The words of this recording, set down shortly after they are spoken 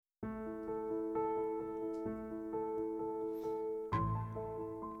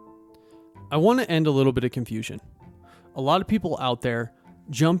I want to end a little bit of confusion. A lot of people out there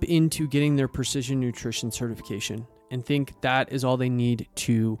jump into getting their precision nutrition certification and think that is all they need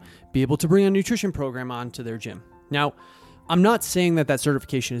to be able to bring a nutrition program onto their gym. Now, I'm not saying that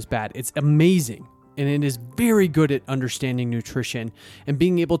certification is bad. It's amazing, and it is very good at understanding nutrition and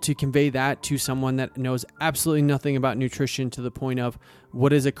being able to convey that to someone that knows absolutely nothing about nutrition to the point of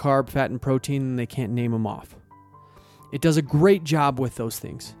what is a carb, fat, and protein, and they can't name them off. It does a great job with those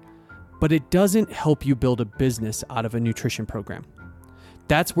things, but it doesn't help you build a business out of a nutrition program.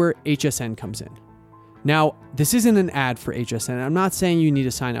 That's where HSN comes in. Now, this isn't an ad for HSN. I'm not saying you need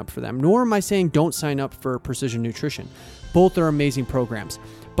to sign up for them, nor am I saying don't sign up for Precision Nutrition. Both are amazing programs,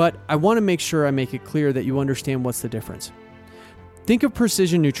 but I want to make sure I make it clear that you understand what's the difference. Think of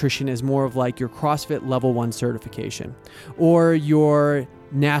Precision Nutrition as more of like your CrossFit Level 1 certification, or your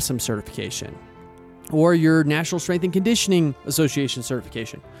NASM certification, or your National Strength and Conditioning Association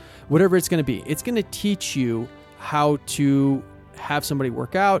certification. Whatever it's going to be. It's going to teach you how to have somebody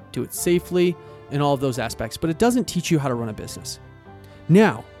work out, do it safely, and all of those aspects, but it doesn't teach you how to run a business.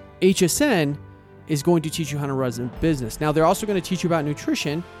 Now, HSN is going to teach you how to run a business. Now, they're also going to teach you about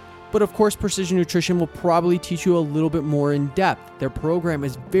nutrition, but of course, Precision Nutrition will probably teach you a little bit more in depth. Their program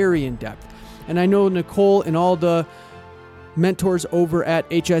is very in depth. And I know Nicole and all the mentors over at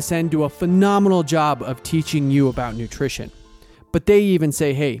HSN do a phenomenal job of teaching you about nutrition. But they even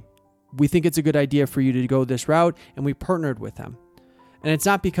say, hey, we think it's a good idea for you to go this route, and we partnered with them. And it's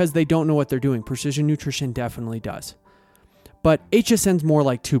not because they don't know what they're doing. Precision Nutrition definitely does. But HSN's more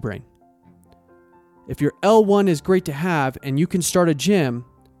like Two Brain. If your L1 is great to have and you can start a gym,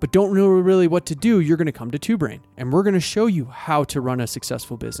 but don't know really what to do, you're going to come to Two Brain. And we're going to show you how to run a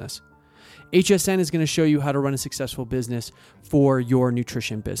successful business. HSN is going to show you how to run a successful business for your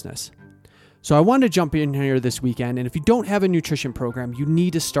nutrition business. So I wanted to jump in here this weekend, and if you don't have a nutrition program, you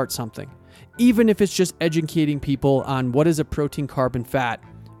need to start something. Even if it's just educating people on what is a protein, carb, and fat,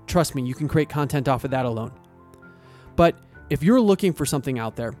 trust me, you can create content off of that alone. But if you're looking for something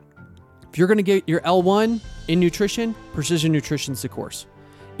out there, if you're going to get your L1 in nutrition, Precision Nutrition's the course.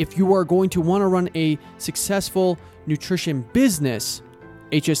 If you are going to want to run a successful nutrition business,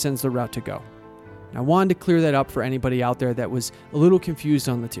 HSN's the route to go. And I wanted to clear that up for anybody out there that was a little confused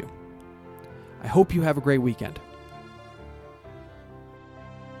on the two. I hope you have a great weekend.